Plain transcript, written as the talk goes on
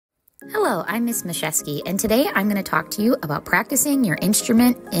Hello, I'm Miss Mashesky, and today I'm going to talk to you about practicing your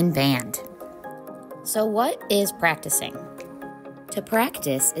instrument in band. So what is practicing? To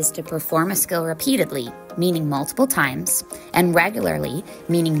practice is to perform a skill repeatedly, meaning multiple times, and regularly,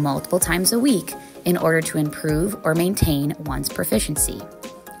 meaning multiple times a week, in order to improve or maintain one's proficiency.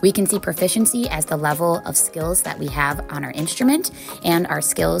 We can see proficiency as the level of skills that we have on our instrument and our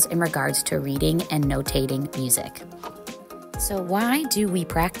skills in regards to reading and notating music. So why do we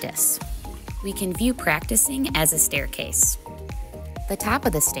practice? We can view practicing as a staircase. The top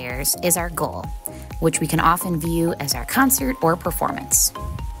of the stairs is our goal, which we can often view as our concert or performance.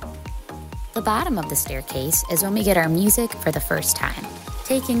 The bottom of the staircase is when we get our music for the first time.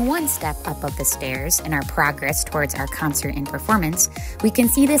 Taking one step up of the stairs in our progress towards our concert and performance, we can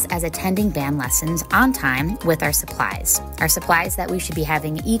see this as attending band lessons on time with our supplies. Our supplies that we should be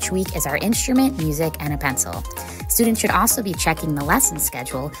having each week is our instrument, music, and a pencil. Students should also be checking the lesson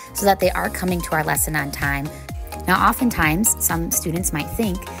schedule so that they are coming to our lesson on time. Now, oftentimes, some students might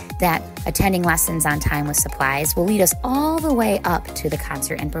think that attending lessons on time with supplies will lead us all the way up to the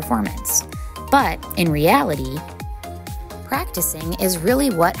concert and performance. But in reality, practicing is really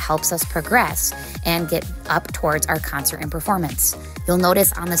what helps us progress and get up towards our concert and performance. You'll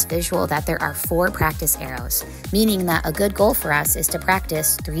notice on this visual that there are 4 practice arrows, meaning that a good goal for us is to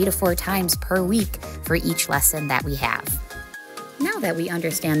practice 3 to 4 times per week for each lesson that we have. Now that we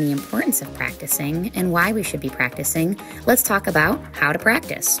understand the importance of practicing and why we should be practicing, let's talk about how to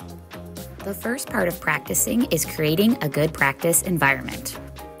practice. The first part of practicing is creating a good practice environment.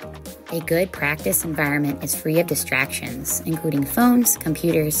 A good practice environment is free of distractions, including phones,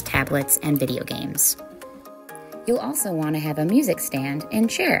 computers, tablets, and video games. You'll also want to have a music stand and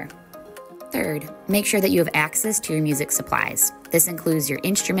chair. Third, make sure that you have access to your music supplies. This includes your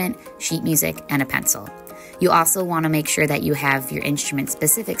instrument, sheet music, and a pencil. You also want to make sure that you have your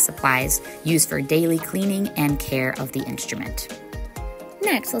instrument-specific supplies used for daily cleaning and care of the instrument.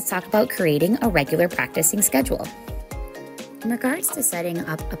 Next, let's talk about creating a regular practicing schedule. In regards to setting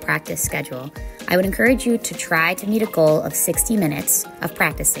up a practice schedule, I would encourage you to try to meet a goal of 60 minutes of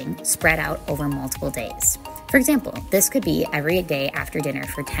practicing spread out over multiple days. For example, this could be every day after dinner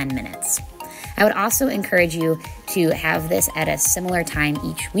for 10 minutes. I would also encourage you to have this at a similar time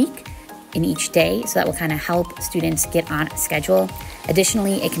each week in each day, so that will kind of help students get on a schedule.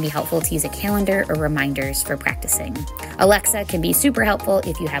 Additionally, it can be helpful to use a calendar or reminders for practicing. Alexa can be super helpful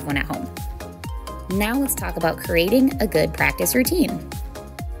if you have one at home. Now let's talk about creating a good practice routine.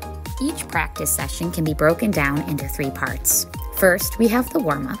 Each practice session can be broken down into 3 parts. First, we have the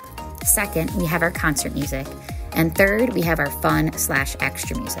warm-up. Second, we have our concert music. And third, we have our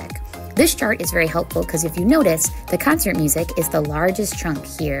fun/extra music. This chart is very helpful because if you notice, the concert music is the largest chunk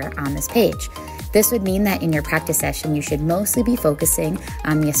here on this page. This would mean that in your practice session, you should mostly be focusing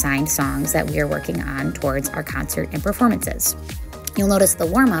on the assigned songs that we are working on towards our concert and performances. You'll notice the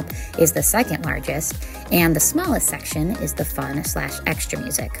warm-up is the second largest, and the smallest section is the fun/extra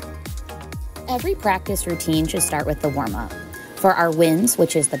music. Every practice routine should start with the warm-up. For our winds,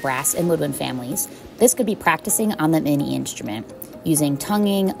 which is the brass and woodwind families, this could be practicing on the mini instrument, using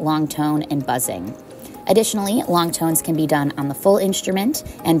tonguing, long tone, and buzzing. Additionally, long tones can be done on the full instrument,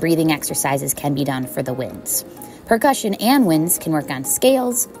 and breathing exercises can be done for the winds. Percussion and winds can work on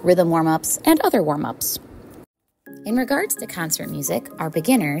scales, rhythm warm-ups, and other warm-ups. In regards to concert music, our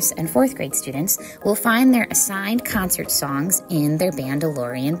beginners and 4th grade students will find their assigned concert songs in their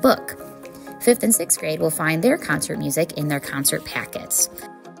Bandalorian book. 5th and 6th grade will find their concert music in their concert packets.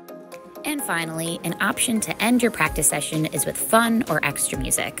 And finally, an option to end your practice session is with fun or extra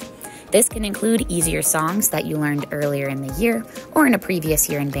music. This can include easier songs that you learned earlier in the year or in a previous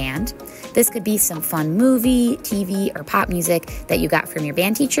year in band. This could be some fun movie, TV, or pop music that you got from your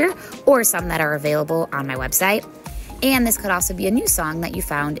band teacher, or some that are available on my website. And this could also be a new song that you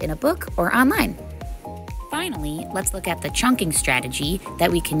found in a book or online. Finally, let's look at the chunking strategy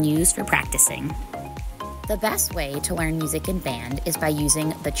that we can use for practicing. The best way to learn music in band is by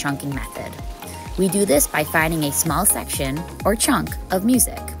using the chunking method. We do this by finding a small section or chunk of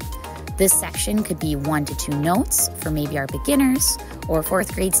music. This section could be 1 to 2 notes for maybe our beginners or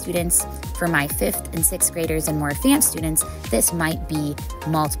 4th grade students. For my 5th and 6th graders and more advanced students, this might be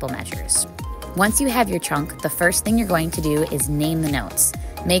multiple measures. Once you have your chunk, the first thing you're going to do is name the notes.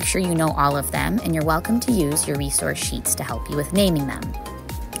 Make sure you know all of them, and you're welcome to use your resource sheets to help you with naming them.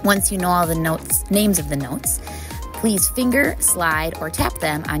 Once you know all the names of the notes, please finger, slide, or tap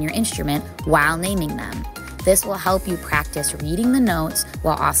them on your instrument while naming them. This will help you practice reading the notes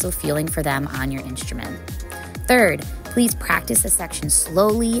while also feeling for them on your instrument. Third, please practice the section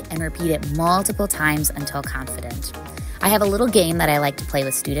slowly and repeat it multiple times until confident. I have a little game that I like to play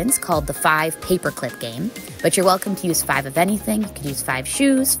with students called the 5 paperclip game, but you're welcome to use 5 of anything. You could use 5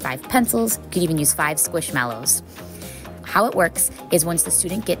 shoes, 5 pencils, you could even use 5 squishmallows. How it works is once the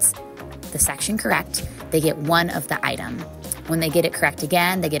student gets the section correct, they get 1 of the item. When they get it correct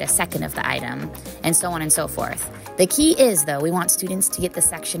again, they get a 2nd of the item, and so on and so forth. The key is, though, we want students to get the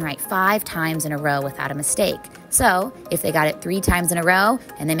section right 5 times in a row without a mistake. So if they got it 3 times in a row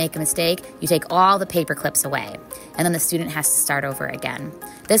and they make a mistake, you take all the paper clips away, and then the student has to start over again.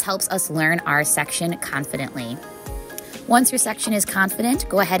 This helps us learn our section confidently. Once your section is confident,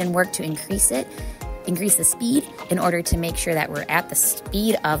 go ahead and work to increase the speed in order to make sure that we're at the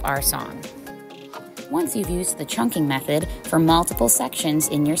speed of our song. Once you've used the chunking method for multiple sections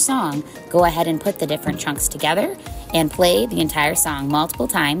in your song, go ahead and put the different chunks together and play the entire song multiple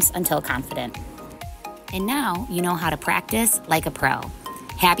times until confident. And now you know how to practice like a pro.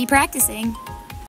 Happy practicing!